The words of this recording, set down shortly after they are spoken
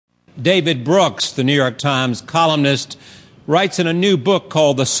David Brooks, the New York Times columnist, writes in a new book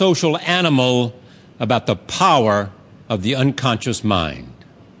called The Social Animal about the power of the unconscious mind.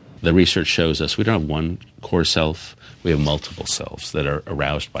 The research shows us we don't have one core self, we have multiple selves that are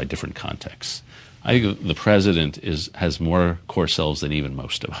aroused by different contexts. I think the president has more core selves than even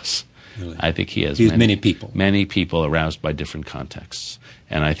most of us. Really? I think he has many people. Many people aroused by different contexts.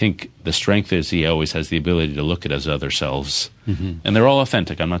 And I think the strength is he always has the ability to look at his other selves. Mm-hmm. And they're all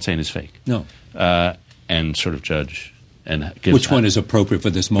authentic. I'm not saying it's fake. No. And sort of judge. And which one is appropriate for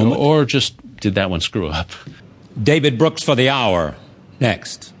this moment? Or just, did that one screw up? David Brooks for the hour.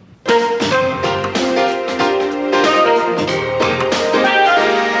 Next. From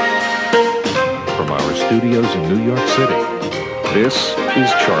our studios in New York City, this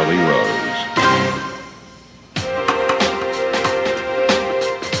is Charlie Rose.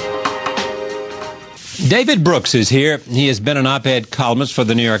 David Brooks is here. He has been an op-ed columnist for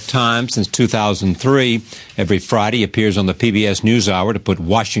the New York Times since 2003. Every Friday he appears on the PBS NewsHour to put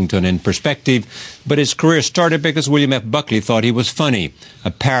Washington in perspective. But his career started because William F. Buckley thought he was funny.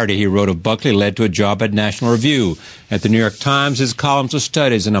 A parody he wrote of Buckley led to a job at National Review. At the New York Times, his columns are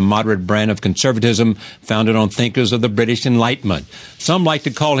studies in a moderate brand of conservatism founded on thinkers of the British Enlightenment. Some like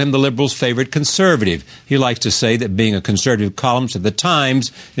to call him the liberals' favorite conservative. He likes to say that being a conservative columnist at the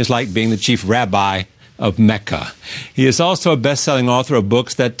Times is like being the chief rabbi of Mecca. He is also a best-selling author of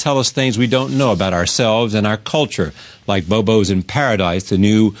books that tell us things we don't know about ourselves and our culture, like Bobo's in Paradise, the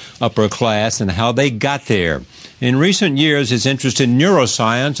new upper class, and how they got there. In recent years, his interest in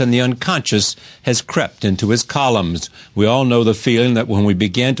neuroscience and the unconscious has crept into his columns. We all know the feeling that when we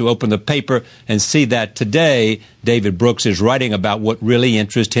begin to open the paper and see that today, David Brooks is writing about what really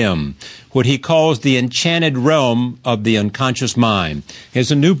interests him, what he calls the enchanted realm of the unconscious mind. He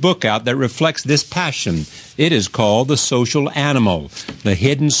has a new book out that reflects this passion. It is called The Social Animal, The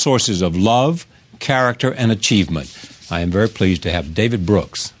Hidden Sources of Love, Character, and Achievement. I am very pleased to have David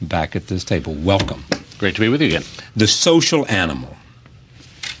Brooks back at this table. Welcome. Great to be with you again. The social animal.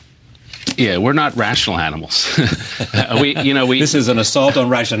 Yeah, we're not rational animals. This is an assault on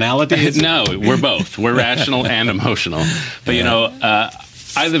rationality? No, we're both. We're rational and emotional. But,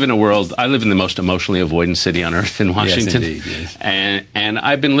 I live in the most emotionally avoidant city on earth in Washington. Yes, indeed, yes. And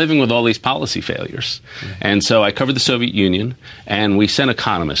I've been living with all these policy failures. Right. And so I covered the Soviet Union, and we sent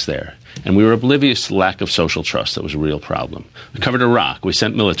economists there. And we were oblivious to the lack of social trust. That was a real problem. We covered Iraq. We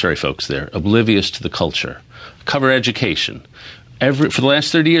sent military folks there, oblivious to the culture. Covered education. For the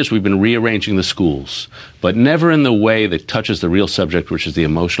last 30 years, we've been rearranging the schools, but never in the way that touches the real subject, which is the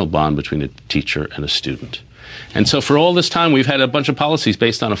emotional bond between a teacher and a student. And so for all this time, we've had a bunch of policies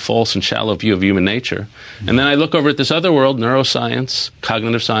based on a false and shallow view of human nature. And then I look over at this other world, neuroscience,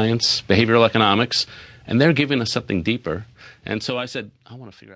 cognitive science, behavioral economics, and they're giving us something deeper. And so I said, I want to figure out